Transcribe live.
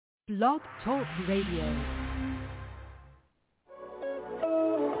Blog Talk Radio.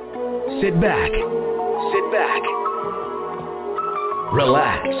 Sit back,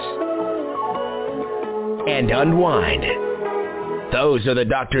 relax, and unwind. Those are the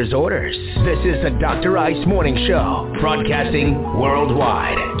doctor's orders. This is the Dr. Ice Morning Show, broadcasting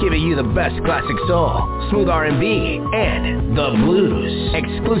worldwide, giving you the best classic soul, smooth R&B, and the blues,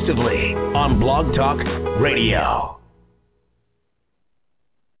 exclusively on Blog Talk Radio.